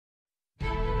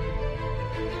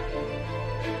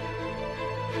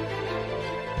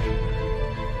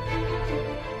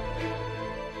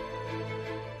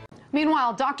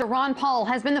Meanwhile, Dr. Ron Paul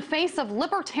has been the face of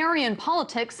libertarian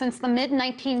politics since the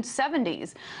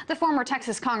mid-1970s. The former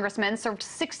Texas congressman served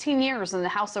 16 years in the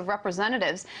House of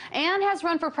Representatives and has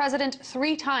run for president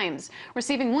 3 times,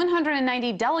 receiving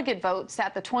 190 delegate votes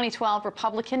at the 2012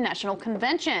 Republican National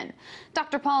Convention.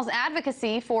 Dr. Paul's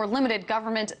advocacy for limited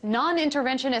government,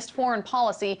 non-interventionist foreign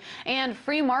policy, and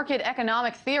free market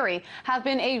economic theory have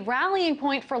been a rallying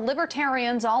point for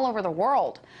libertarians all over the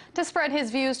world. To spread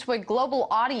his views to a global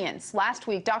audience, last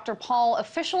week, Dr. Paul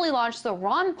officially launched the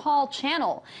Ron Paul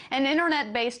Channel, an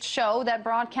internet-based show that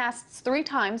broadcasts 3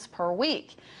 times per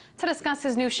week. To discuss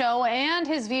his new show and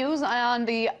his views on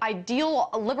the ideal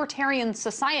libertarian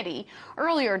society,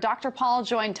 earlier Dr. Paul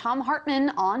joined Tom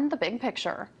Hartman on The Big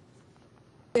Picture.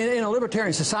 In a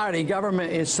libertarian society,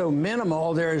 government is so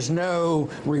minimal, there is no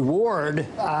reward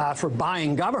for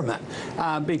buying government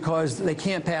because they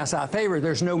can't pass out favor.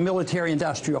 There's no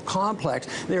military-industrial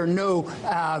complex. There are no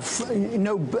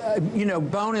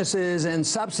bonuses and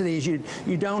subsidies. You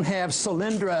don't have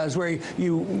Solyndras where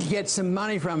you get some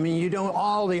money from, and you don't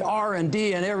all the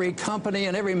R&D in every company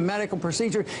and every medical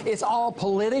procedure. It's all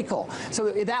political.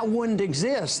 So that wouldn't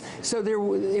exist. So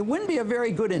it wouldn't be a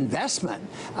very good investment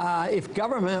if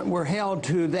government were held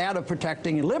to that of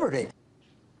protecting liberty.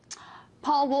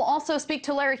 Paul will also speak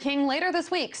to Larry King later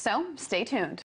this week, so stay tuned.